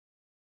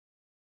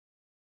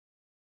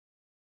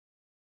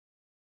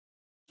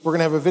We're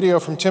going to have a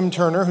video from Tim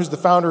Turner, who's the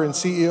founder and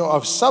CEO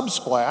of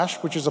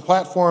Subsplash, which is a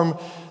platform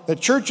that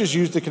churches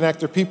use to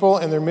connect their people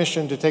and their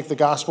mission to take the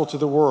gospel to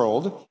the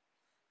world.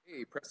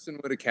 Hey,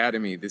 Prestonwood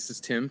Academy. This is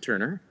Tim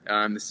Turner.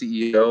 I'm the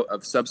CEO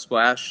of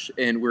Subsplash,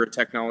 and we're a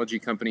technology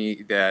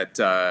company that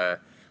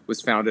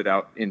was founded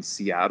out in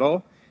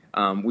Seattle.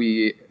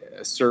 We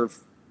serve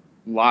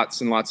lots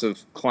and lots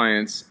of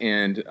clients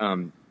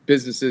and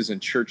businesses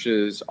and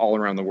churches all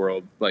around the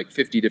world, like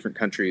 50 different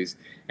countries,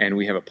 and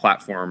we have a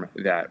platform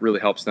that really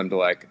helps them to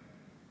like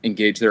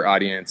engage their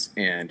audience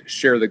and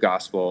share the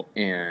gospel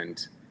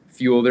and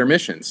fuel their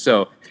missions.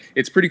 So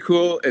it's pretty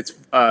cool. It's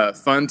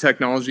fun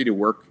technology to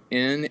work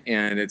in,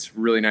 and it's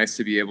really nice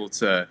to be able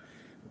to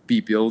be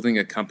building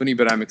a company.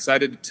 But I'm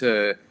excited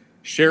to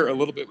share a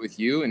little bit with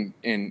you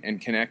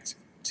and connect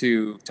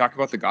to talk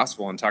about the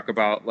gospel and talk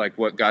about like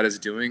what God is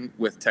doing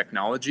with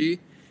technology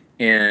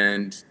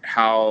and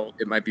how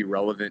it might be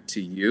relevant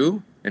to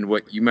you and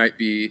what you might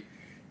be,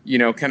 you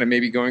know, kind of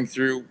maybe going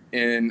through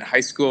in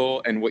high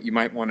school and what you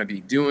might want to be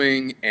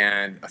doing,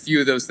 and a few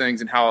of those things,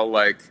 and how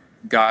like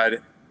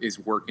God is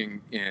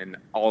working in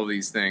all of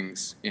these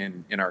things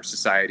in our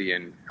society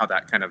and how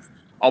that kind of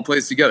all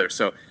plays together.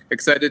 So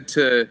excited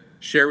to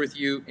share with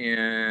you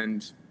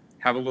and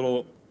have a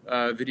little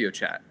video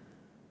chat.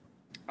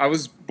 I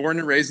was born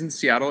and raised in the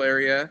Seattle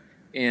area,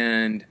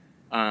 and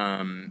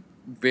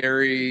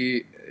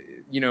very,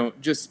 you know,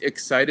 just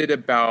excited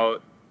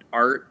about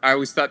art. I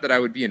always thought that I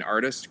would be an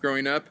artist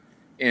growing up,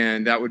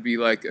 and that would be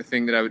like a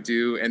thing that I would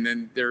do. And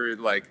then there were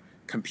like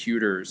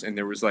computers, and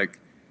there was like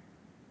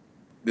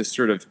this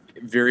sort of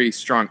very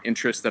strong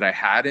interest that I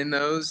had in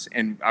those.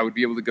 And I would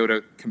be able to go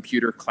to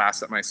computer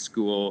class at my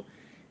school.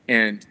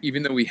 And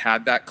even though we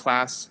had that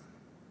class,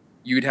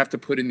 you would have to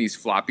put in these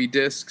floppy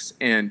disks,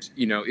 and,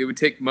 you know, it would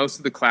take most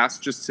of the class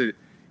just to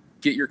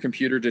get your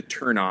computer to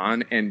turn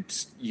on. And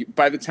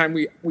by the time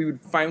we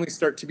would finally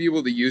start to be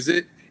able to use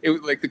it, it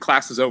would, like, the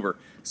class was over.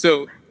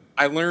 So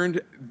I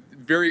learned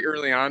very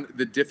early on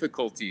the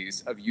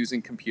difficulties of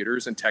using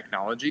computers and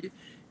technology.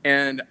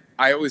 And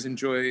I always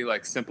enjoy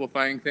like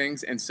simplifying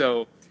things. And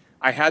so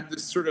I had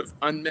this sort of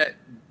unmet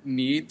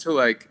need to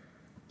like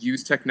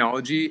use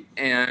technology.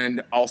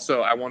 And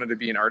also I wanted to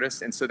be an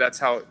artist. And so that's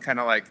how kind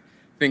of like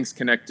things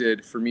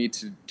connected for me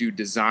to do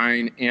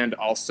design and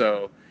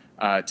also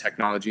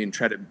technology, and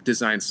try to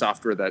design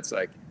software that's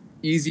like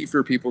easy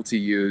for people to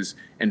use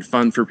and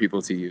fun for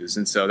people to use.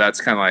 And so that's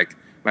kind of like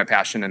my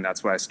passion, and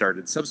that's why I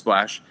started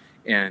Subsplash.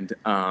 And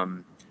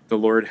the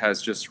Lord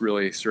has just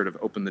really sort of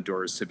opened the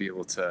doors to be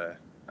able to,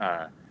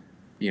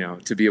 you know,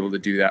 to be able to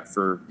do that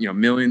for, you know,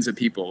 millions of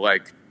people.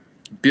 Like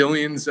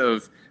billions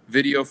of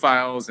video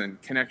files and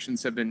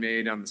connections have been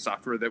made on the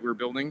software that we're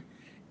building.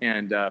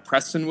 And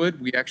Prestonwood,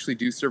 we actually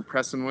do serve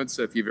Prestonwood.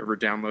 So if you've ever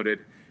downloaded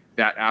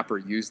that app or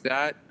used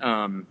that,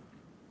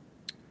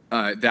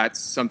 that's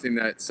something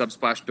that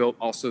Subsplash built.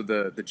 Also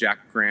the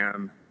Jack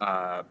Graham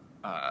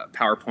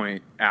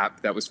PowerPoint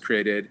app that was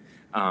created.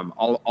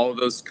 All of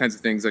those kinds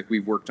of things, like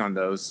we've worked on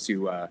those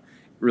to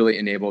really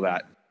enable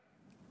that.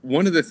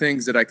 One of the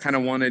things that I kind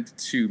of wanted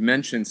to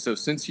mention, so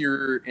since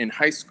you're in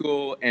high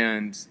school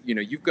and, you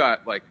know, you've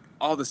got like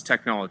all this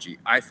technology,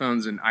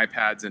 iPhones and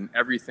iPads and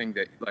everything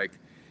that like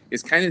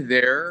is kind of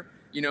there,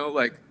 you know,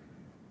 like,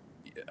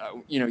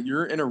 you know,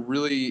 you're in a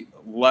really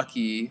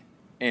lucky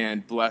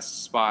and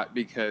blessed spot,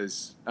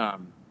 because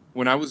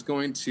when I was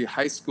going to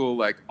high school,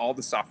 like all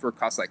the software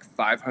cost like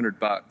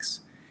 $500,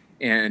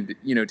 and,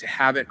 you know, to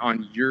have it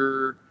on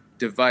your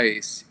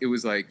device, it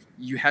was like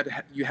you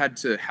had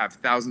to have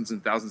thousands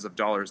and thousands of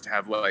dollars to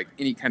have like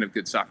any kind of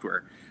good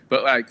software.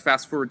 But like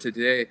fast forward to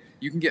today,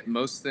 you can get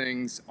most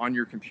things on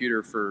your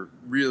computer for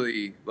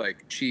really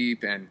like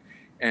cheap,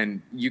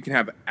 and you can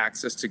have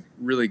access to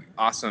really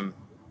awesome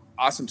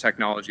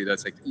technology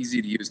that's like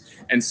easy to use.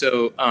 And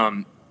so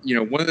you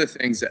know, one of the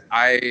things that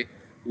I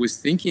was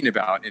thinking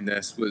about in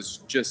this was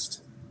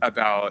just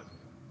about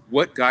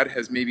what God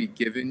has maybe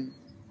given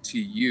to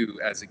you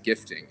as a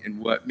gifting, and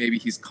what maybe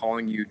he's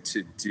calling you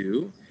to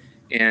do,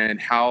 and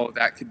how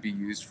that could be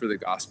used for the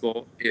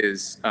gospel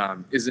is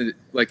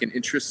like an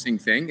interesting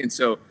thing. And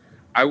so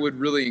I would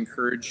really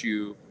encourage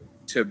you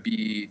to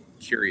be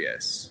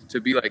curious, to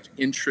be like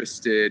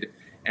interested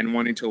and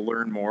wanting to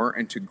learn more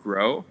and to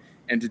grow,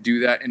 and to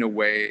do that in a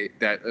way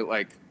that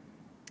like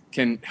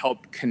can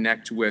help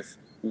connect with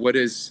what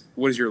is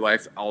your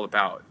life all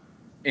about,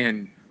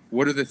 and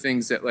what are the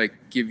things that like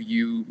give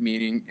you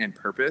meaning and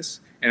purpose.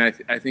 And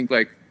I think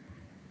like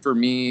for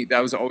me, that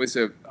was always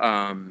a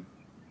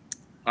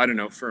I don't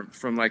know,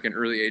 from like an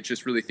early age,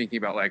 just really thinking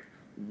about like,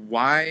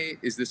 why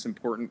is this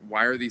important?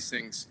 Why are these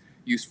things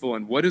useful?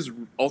 And what is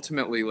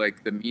ultimately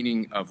like the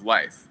meaning of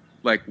life?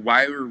 Like,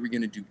 why are we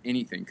going to do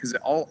anything? Because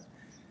it all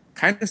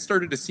kind of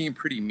started to seem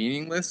pretty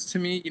meaningless to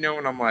me, you know,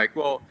 and I'm like,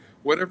 well,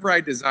 whatever I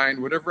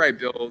design, whatever I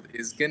build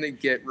is going to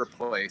get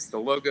replaced. The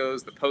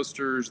logos, the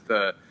posters,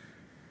 the,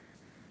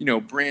 you know,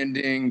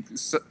 branding,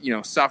 you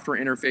know, software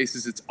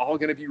interfaces, it's all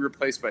going to be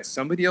replaced by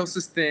somebody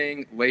else's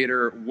thing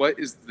later. What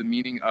is the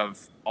meaning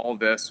of all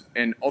this?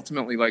 And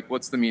ultimately, like,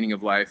 what's the meaning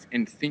of life?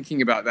 And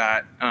thinking about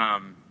that,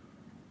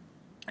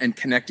 and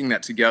connecting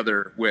that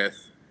together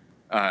with,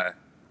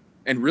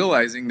 and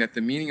realizing that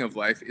the meaning of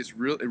life is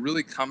real. It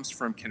really comes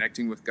from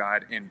connecting with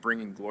God and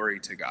bringing glory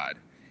to God.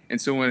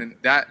 And so when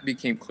that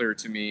became clear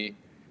to me,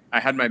 I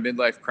had my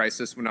midlife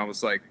crisis when I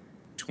was like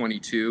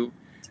 22.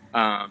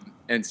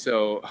 And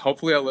so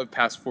hopefully I'll live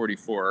past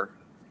 44.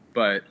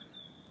 But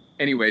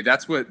anyway,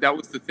 that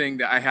was the thing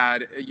that I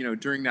had,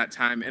 during that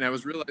time. And I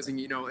was realizing,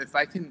 if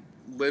I can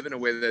live in a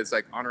way that's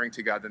like honoring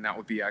to God, then that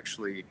would be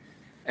actually,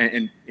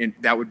 and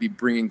that would be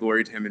bringing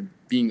glory to him and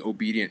being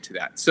obedient to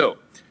that. So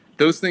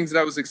those things that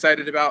I was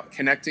excited about,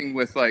 connecting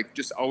with like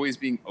just always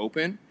being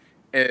open,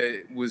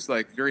 it was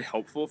like very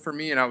helpful for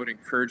me. And I would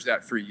encourage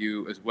that for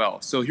you as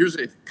well. So here's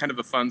a kind of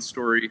a fun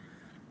story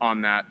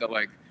on that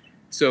like,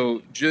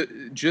 so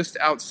just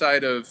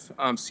outside of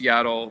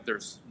Seattle,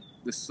 there's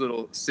this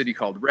little city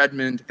called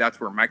Redmond.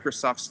 That's where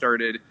Microsoft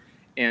started.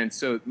 And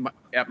so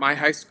at my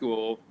high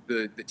school,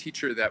 the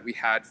teacher that we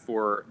had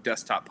for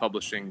desktop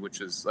publishing, which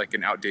is like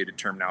an outdated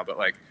term now, but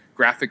like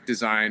graphic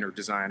design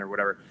or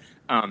whatever,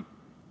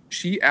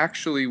 she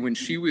actually, when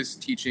she was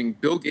teaching,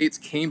 Bill Gates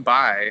came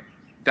by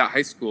that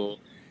high school.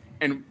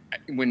 And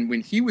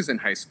when he was in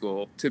high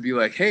school, to be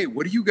like, hey,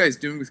 what are you guys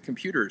doing with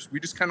computers? We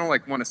just kind of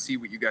like want to see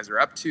what you guys are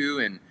up to.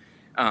 And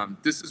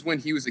this is when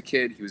he was a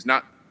kid. He was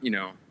not,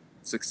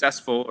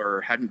 successful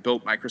or hadn't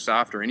built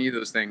Microsoft or any of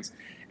those things.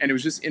 And it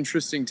was just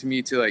interesting to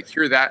me to like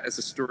hear that as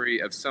a story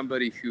of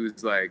somebody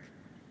who's like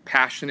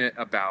passionate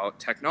about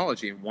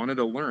technology and wanted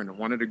to learn and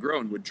wanted to grow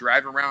and would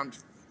drive around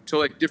to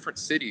like different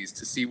cities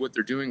to see what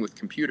they're doing with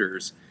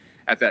computers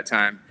at that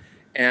time.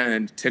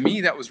 And to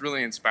me, that was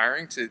really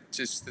inspiring to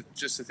just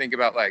to think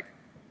about like,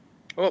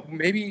 well,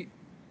 maybe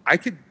I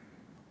could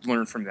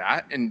learn from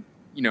that and,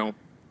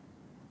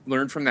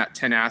 learn from that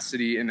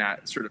tenacity and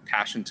that sort of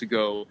passion to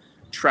go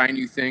try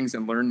new things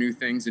and learn new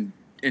things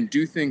and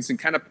do things and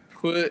kind of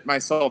put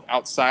myself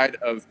outside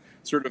of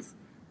sort of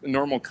the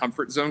normal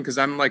comfort zone. Cause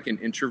I'm like an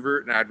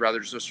introvert and I'd rather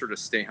just sort of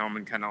stay home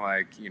and kind of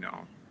like,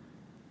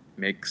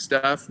 make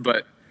stuff.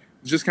 But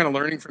just kind of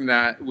learning from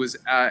that was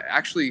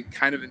actually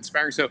kind of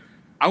inspiring. So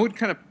I would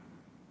kind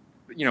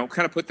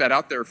of put that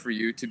out there for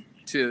you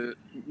to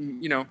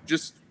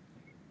just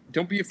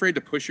don't be afraid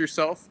to push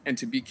yourself and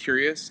to be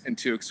curious and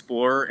to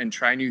explore and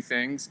try new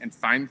things and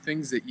find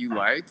things that you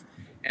like.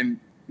 And,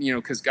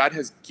 because God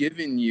has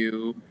given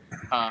you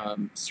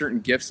certain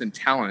gifts and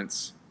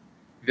talents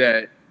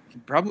that he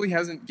probably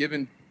hasn't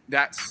given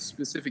that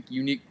specific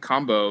unique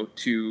combo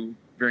to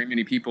very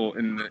many people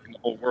in the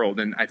whole world.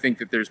 And I think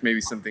that there's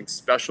maybe something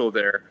special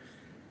there.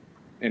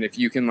 And if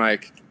you can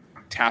like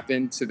tap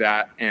into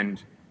that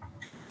and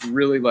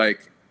really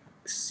like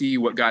see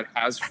what God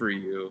has for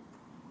you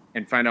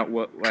and find out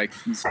what like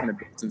he's kind of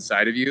built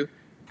inside of you,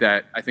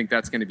 that I think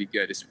that's going to be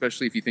good,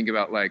 especially if you think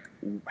about like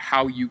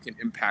how you can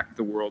impact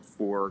the world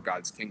for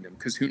God's kingdom.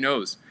 Because who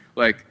knows,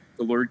 like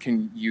the Lord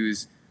can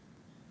use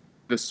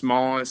the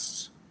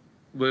smallest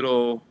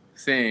little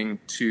thing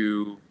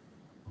to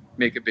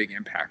make a big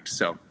impact.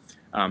 So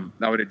I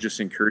would just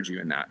encourage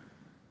you in that.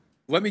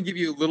 Let me give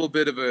you a little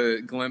bit of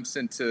a glimpse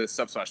into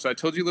Subsplash. So I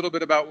told you a little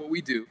bit about what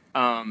we do.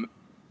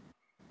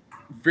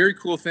 Very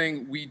cool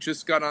thing. We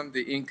just got on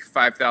the Inc.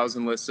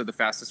 5000 list of the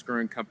fastest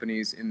growing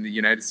companies in the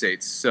United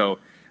States. So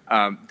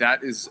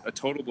that is a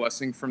total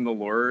blessing from the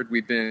Lord.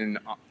 We've been,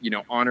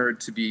 honored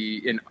to be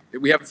in.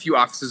 We have a few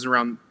offices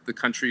around the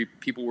country,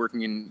 people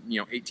working in,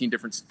 18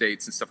 different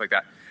states and stuff like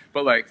that.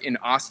 But like in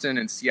Austin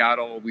and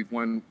Seattle, we've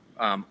won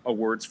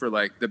awards for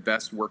like the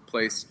best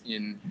workplace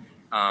in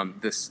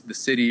the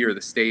city or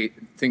the state,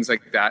 things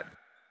like that,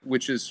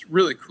 which is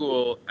really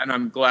cool. And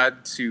I'm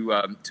glad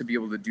to be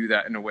able to do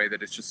that in a way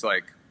that it's just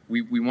like,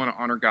 we want to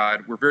honor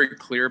God. We're very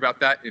clear about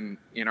that in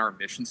our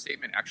mission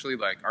statement. Actually,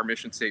 like our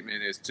mission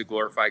statement is to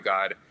glorify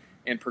God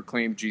and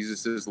proclaim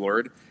Jesus as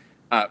Lord,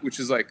 which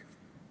is like,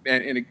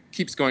 and it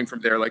keeps going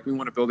from there. Like we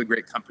want to build a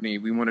great company.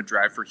 We want to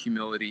drive for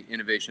humility,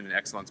 innovation, and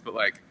excellence. But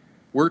like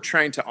we're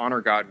trying to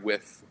honor God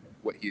with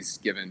what he's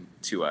given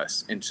to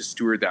us and to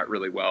steward that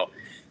really well.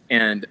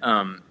 And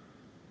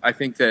I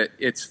think that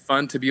it's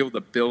fun to be able to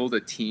build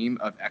a team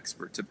of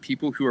experts, of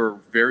people who are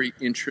very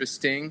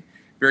interesting,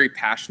 very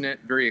passionate,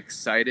 very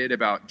excited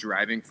about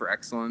driving for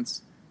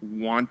excellence,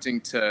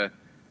 wanting to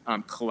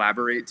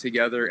collaborate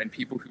together, and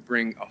people who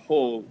bring a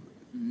whole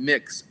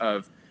mix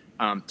of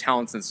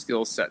talents and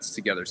skill sets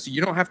together. So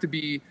you don't have to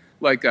be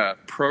like a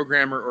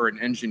programmer or an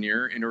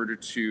engineer in order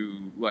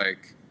to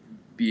like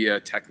be a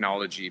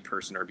technology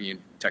person or be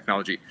in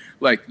technology.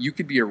 Like you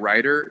could be a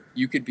writer,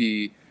 you could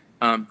be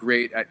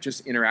great at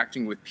just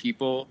interacting with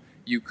people.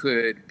 You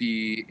could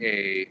be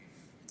a,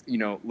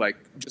 like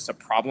just a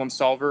problem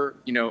solver,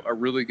 a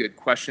really good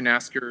question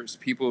askers,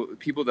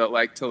 people that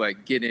like to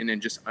like get in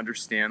and just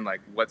understand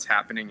like what's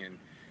happening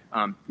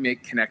and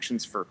make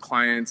connections for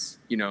clients.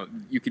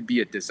 You could be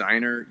a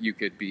designer. You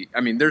could be,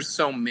 there's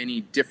so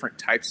many different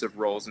types of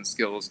roles and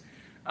skills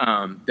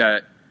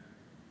that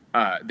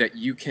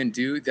you can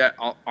do that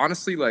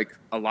honestly, like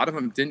a lot of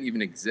them didn't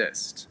even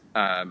exist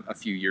a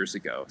few years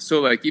ago. So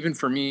like even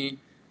for me,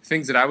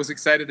 things that I was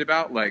excited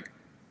about, like,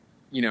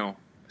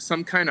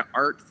 some kind of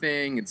art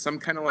thing and some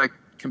kind of like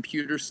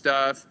computer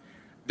stuff.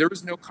 There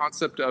was no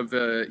concept of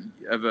a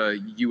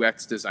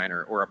UX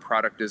designer or a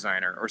product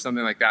designer or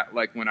something like that,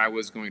 like when I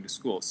was going to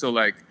school. So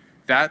like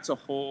that's a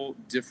whole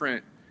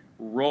different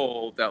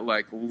role that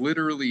like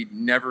literally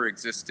never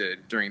existed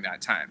during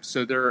that time.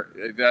 So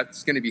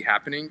that's going to be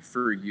happening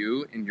for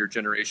you in your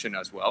generation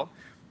as well.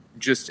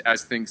 Just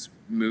as things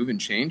move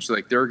and change,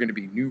 like there are going to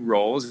be new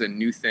roles and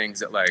new things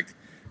that like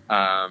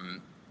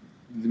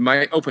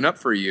might open up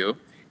for you.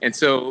 And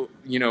so,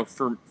 you know,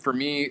 for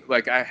me,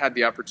 like I had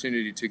the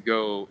opportunity to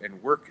go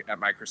and work at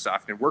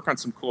Microsoft and work on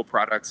some cool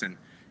products and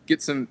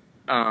get some,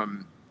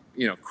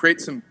 you know,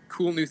 create some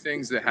cool new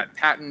things that had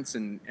patents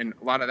and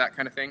a lot of that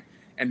kind of thing.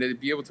 And to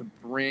be able to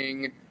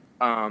bring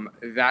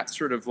that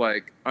sort of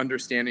like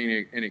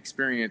understanding and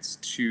experience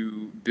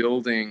to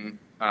building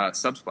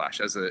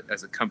Subsplash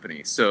as a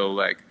company. So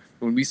like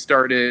when we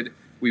started,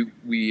 we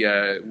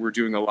were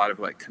doing a lot of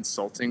like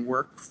consulting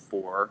work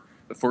for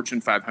the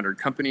Fortune 500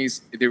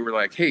 companies. They were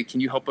like, hey, can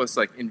you help us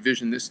like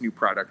envision this new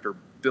product or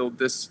build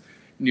this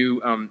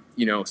new,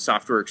 you know,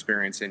 software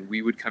experience? And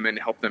we would come in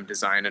and help them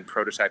design and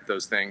prototype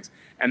those things.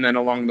 And then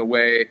along the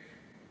way,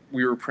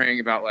 we were praying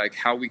about like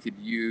how we could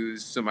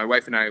use, so my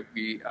wife and I,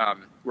 we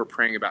were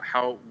praying about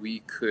how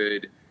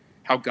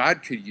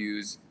God could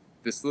use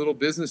this little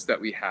business that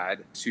we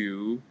had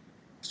to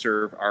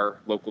serve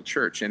our local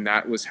church. And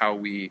that was how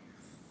we,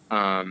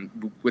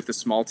 with the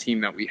small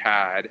team that we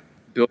had,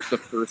 built the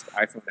first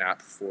iPhone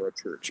app for a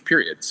church,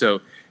 period. So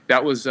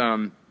that was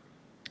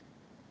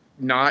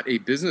not a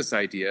business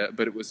idea,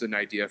 but it was an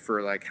idea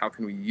for like, how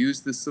can we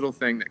use this little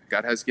thing that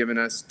God has given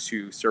us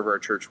to serve our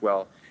church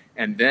well?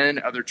 And then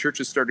other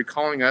churches started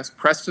calling us,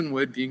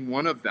 Prestonwood being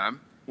one of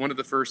them, one of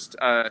the first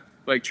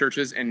like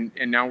churches. And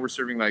now we're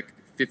serving like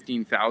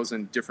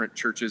 15,000 different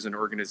churches and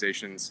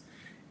organizations.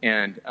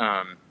 And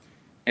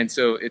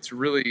so it's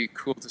really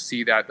cool to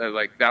see that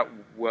like that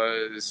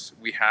was,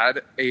 we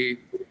had a,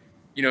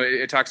 you know,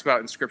 it talks about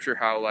in scripture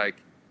how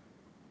like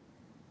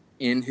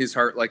in his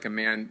heart, like a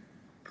man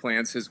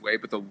plans his way,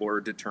 but the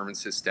Lord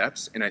determines his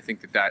steps. And I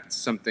think that that's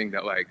something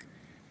that like,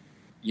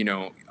 you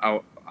know,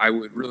 I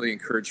would really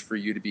encourage for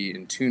you to be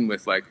in tune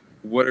with, like,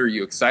 what are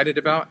you excited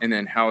about? And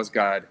then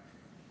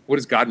what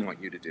does God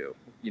want you to do?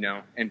 You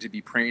know, and to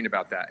be praying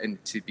about that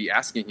and to be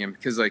asking him,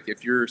 because like,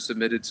 if you're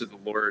submitted to the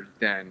Lord,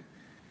 then,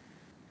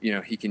 you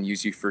know, he can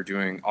use you for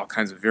doing all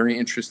kinds of very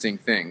interesting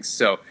things.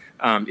 So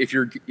if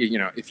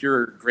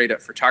you're great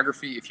at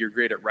photography, if you're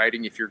great at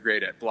writing, if you're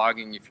great at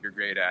blogging, if you're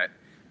great at,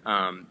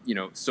 you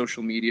know,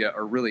 social media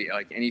or really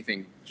like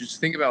anything, just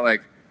think about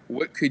like,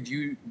 what could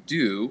you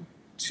do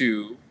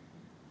to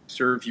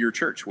serve your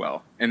church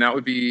well? And that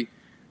would be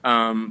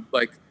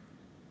like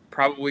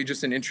probably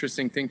just an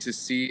interesting thing to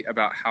see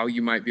about how you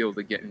might be able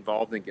to get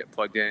involved and get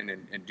plugged in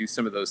and do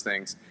some of those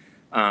things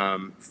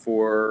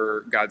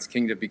for God's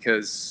kingdom,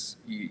 because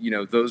you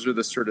know, those are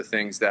the sort of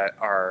things that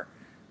are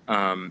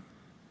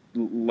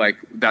like,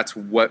 that's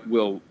what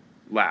will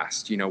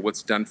last. You know,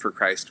 what's done for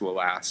Christ will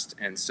last.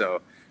 And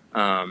so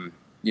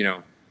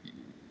you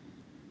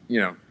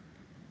know,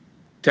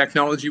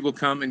 technology will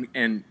come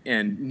and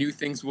new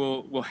things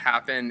will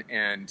happen.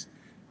 And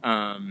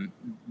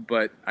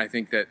but I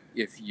think that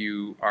if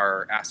you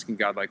are asking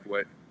God like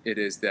what it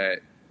is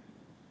that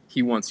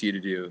he wants you to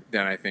do,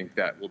 then I think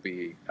that will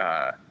be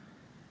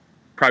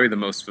probably the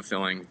most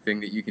fulfilling thing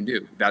that you can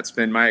do. That's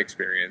been my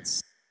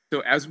experience.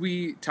 So as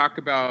we talk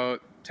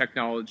about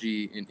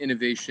technology and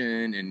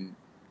innovation and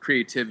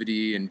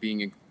creativity and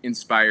being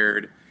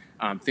inspired,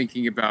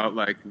 thinking about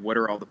like, what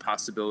are all the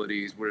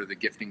possibilities? What are the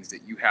giftings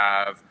that you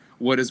have?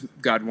 What does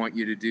God want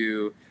you to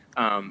do?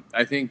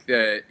 I think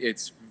that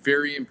it's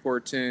very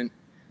important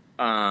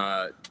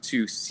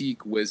to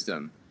seek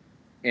wisdom.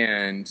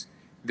 And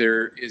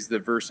there is the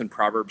verse in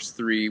Proverbs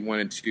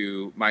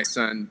 3:1-2, my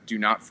son, do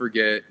not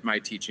forget my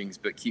teachings,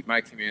 but keep my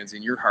commands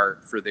in your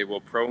heart, for they will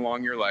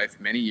prolong your life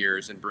many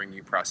years and bring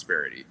you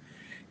prosperity.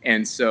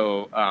 And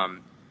so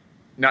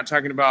not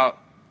talking about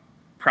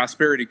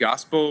prosperity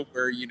gospel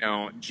where, you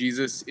know,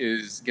 Jesus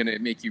is going to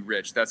make you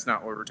rich. That's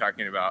not what we're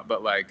talking about.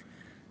 But like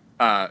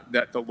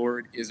that the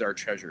Lord is our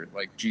treasure.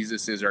 Like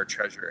Jesus is our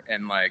treasure.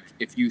 And like,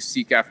 if you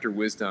seek after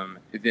wisdom,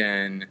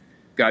 then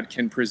God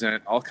can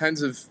present all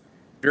kinds of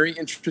very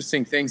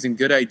interesting things and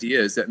good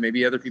ideas that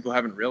maybe other people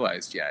haven't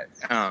realized yet.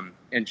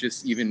 And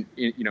just even,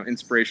 you know,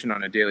 inspiration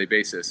on a daily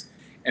basis.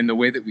 And the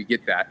way that we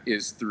get that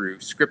is through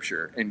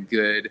scripture and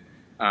good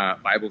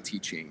Bible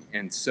teaching.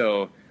 And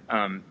so,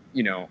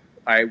 you know,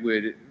 I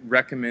would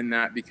recommend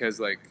that because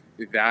like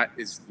that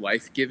is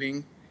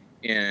life-giving.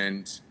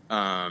 And,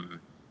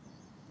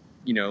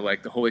 you know,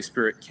 like the Holy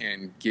Spirit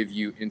can give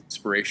you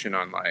inspiration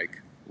on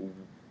like,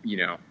 you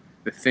know,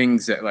 the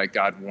things that like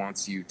God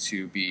wants you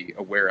to be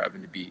aware of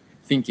and to be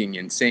thinking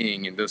and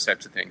saying and those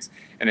types of things.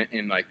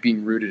 And like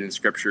being rooted in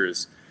scripture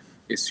is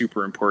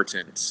super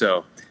important.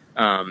 So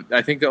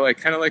I think that like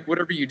kind of like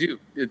whatever you do,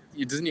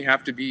 it doesn't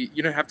have to be,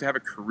 you don't have to have a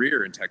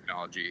career in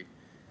technology.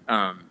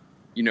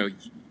 You know,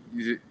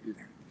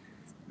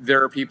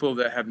 there are people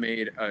that have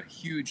made a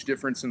huge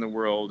difference in the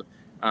world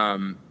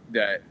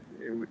that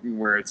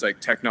where it's like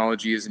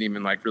technology isn't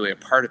even like really a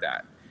part of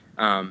that,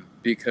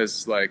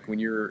 because like when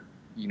you're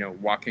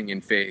walking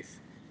in faith,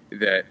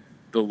 that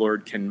the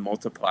Lord can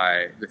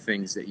multiply the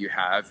things that you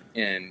have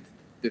and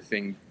the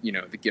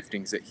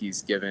giftings that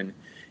He's given,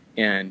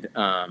 and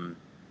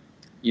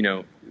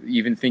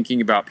even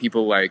thinking about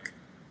people like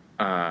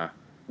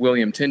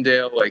William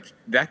Tyndale, like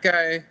that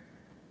guy.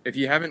 If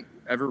you haven't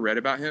ever read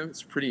about him,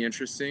 it's pretty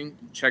interesting.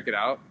 Check it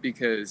out,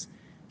 because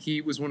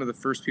he was one of the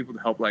first people to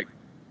help like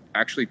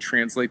actually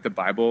translate the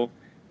Bible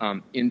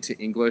into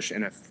English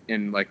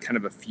in like kind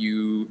of a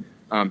few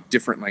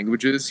different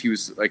languages. He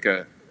was like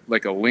a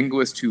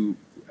linguist who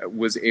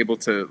was able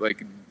to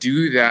like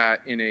do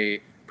that in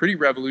a pretty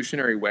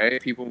revolutionary way.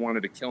 People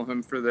wanted to kill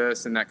him for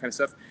this and that kind of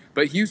stuff,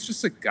 but he was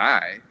just a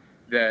guy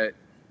that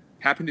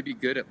happened to be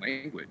good at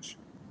language,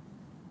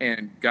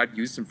 and God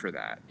used him for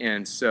that.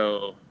 And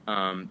so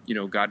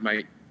God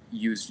might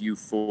use you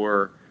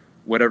for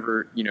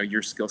whatever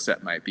your skill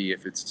set might be,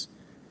 if it's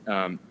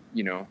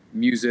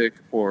music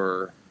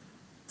or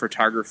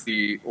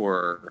photography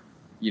or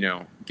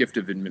gift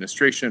of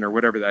administration or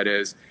whatever that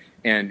is.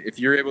 And if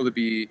you're able to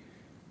be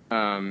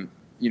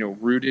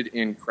rooted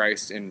in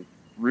Christ and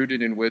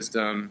rooted in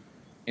wisdom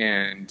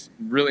and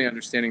really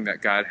understanding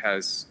that God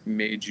has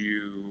made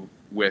you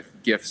with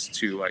gifts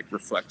to like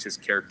reflect His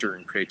character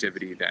and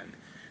creativity, then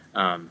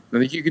I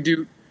think you could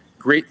do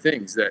great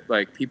things that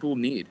like people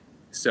need.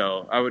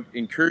 So I would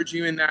encourage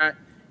you in that,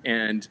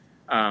 and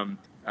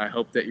I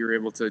hope that you're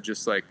able to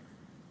just like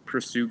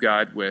pursue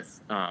God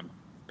with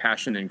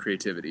passion and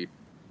creativity.